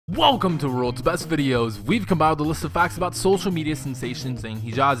Welcome to World's Best Videos. We've compiled a list of facts about social media sensation Zane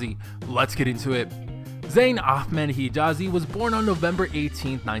Hijazi. Let's get into it. Zane Ahmed Hijazi was born on November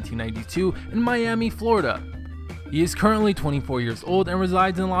 18, 1992 in Miami, Florida. He is currently 24 years old and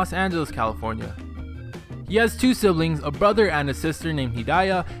resides in Los Angeles, California. He has two siblings, a brother and a sister named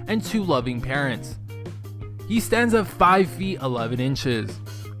Hidayah, and two loving parents. He stands at 5 feet 11 inches.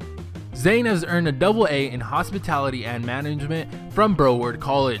 Zane has earned a AA in Hospitality and Management from Broward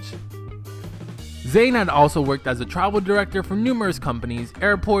College. Zane had also worked as a travel director for numerous companies,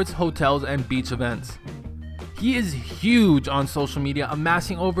 airports, hotels, and beach events. He is huge on social media,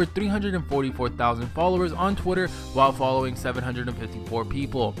 amassing over 344,000 followers on Twitter while following 754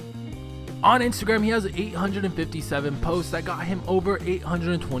 people. On Instagram, he has 857 posts that got him over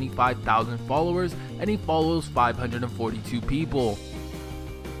 825,000 followers, and he follows 542 people.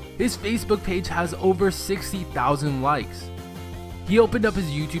 His Facebook page has over 60,000 likes. He opened up his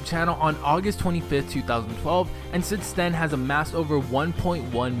YouTube channel on August 25, 2012, and since then has amassed over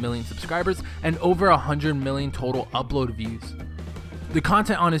 1.1 million subscribers and over 100 million total upload views. The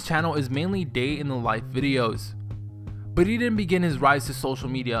content on his channel is mainly day in the life videos. But he didn't begin his rise to social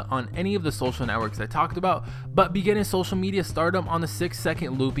media on any of the social networks I talked about, but began his social media stardom on the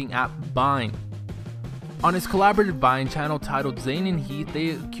 6-second looping app Vine. On his collaborative Vine channel titled Zane and Heath,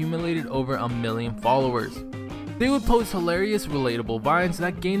 they accumulated over 1 million followers. They would post hilarious, relatable Vines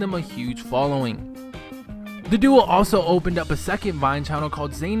that gained them a huge following. The duo also opened up a second Vine channel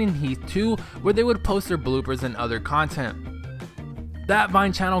called Zane and Heath 2, where they would post their bloopers and other content. That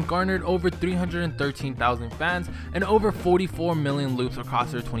Vine channel garnered over 313,000 fans and over 44 million loops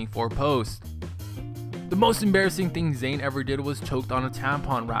across their 24 posts. The most embarrassing thing Zane ever did was choked on a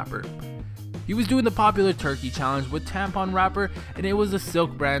tampon wrapper. He was doing the popular turkey challenge with tampon wrapper, and it was a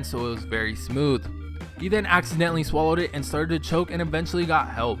silk brand, so it was very smooth. He then accidentally swallowed it and started to choke and eventually got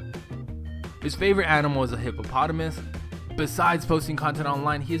help. His favorite animal is a hippopotamus. Besides posting content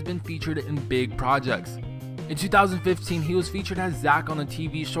online, he has been featured in big projects. In 2015, he was featured as Zach on the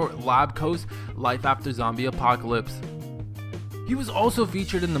TV short Lab Coast: Life After Zombie Apocalypse. He was also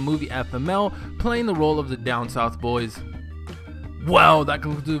featured in the movie FML, playing the role of the Down South Boys. Well, that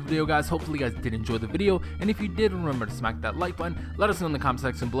concludes the video, guys. Hopefully you guys did enjoy the video, and if you did, remember to smack that like button. Let us know in the comment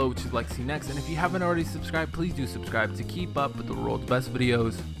section below what you'd like to see next, and if you haven't already subscribed, please do subscribe to keep up with the world's best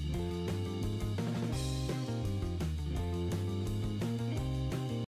videos.